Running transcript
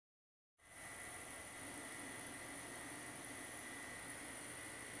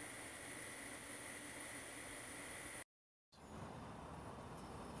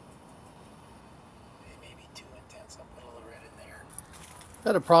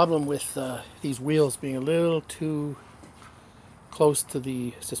Had a problem with these wheels being a little too close to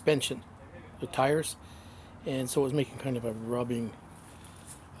the suspension, the tires, and so it was making kind of a rubbing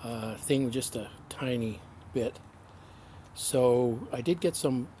thing, just a tiny bit. So I did get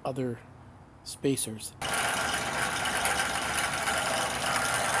some other spacers.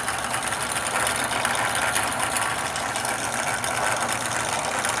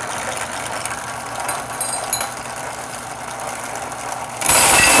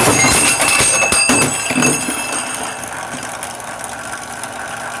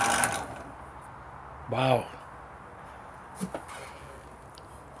 Wow.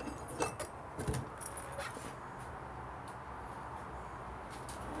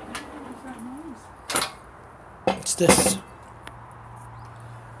 What's this?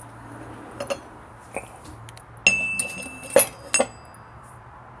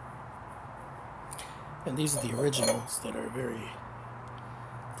 And these are the originals that are very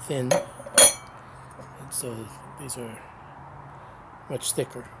thin. And so these are much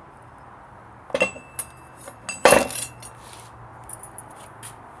thicker.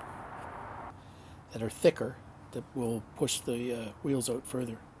 That are thicker, that will push the wheels out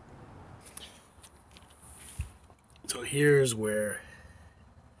further. So here's where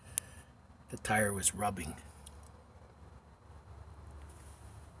the tire was rubbing.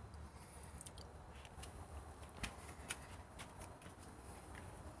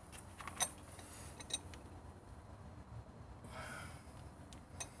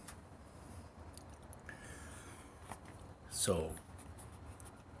 So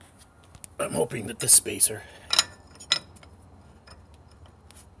I'm hoping that this spacer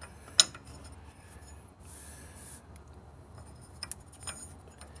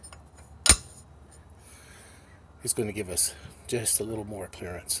is going to give us just a little more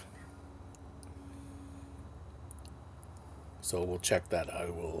clearance. So we'll check that. I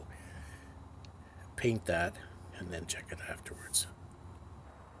will paint that and then check it afterwards.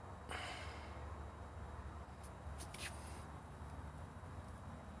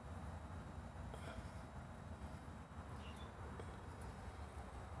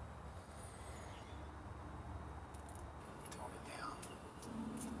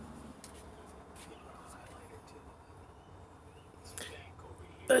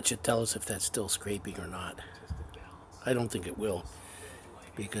 That should tell us if that's still scraping or not. I don't think it will,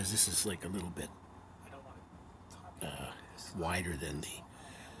 because this is like a little bit wider than the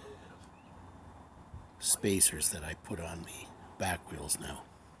spacers that I put on the back wheels now.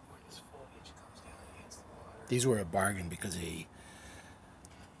 These were a bargain because a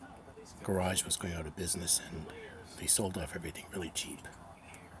garage was going out of business and they sold off everything really cheap.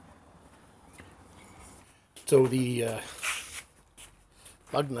 So the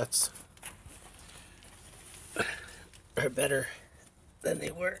lug nuts are better than they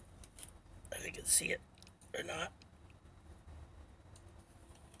were. If you can see it or not.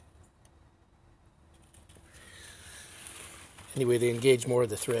 Anyway, they engage more of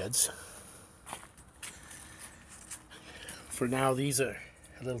the threads. For now, these are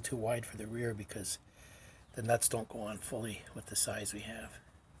a little too wide for the rear because the nuts don't go on fully with the size we have.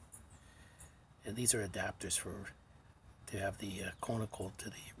 And these are adapters to have the conical to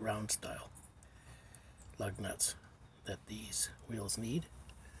the round style lug nuts that these wheels need.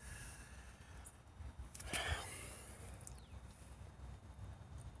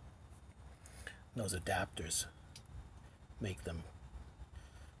 Those adapters make them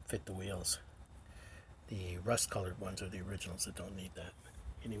fit the wheels. The rust colored ones are the originals that don't need that.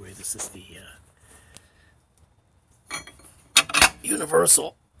 Anyway, this is the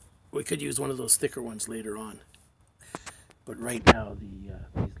universal. We could use one of those thicker ones later on, but right now these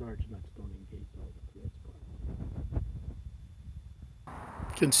large nuts don't engage all the threads.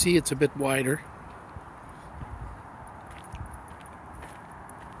 You can see it's a bit wider.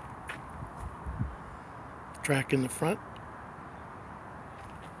 Track in the front.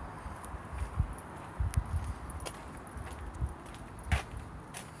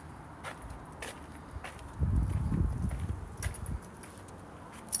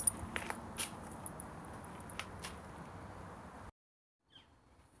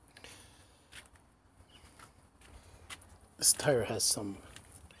 This tire has some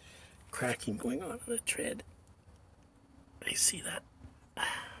cracking going on the tread. I see that.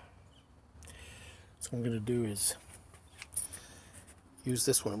 So what I'm going to do is use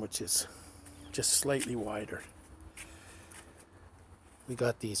this one, which is just slightly wider. We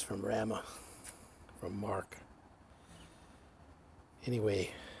got these from Rama, from Mark. Anyway,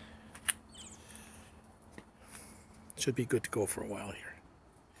 should be good to go for a while here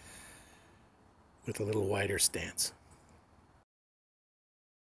with a little wider stance.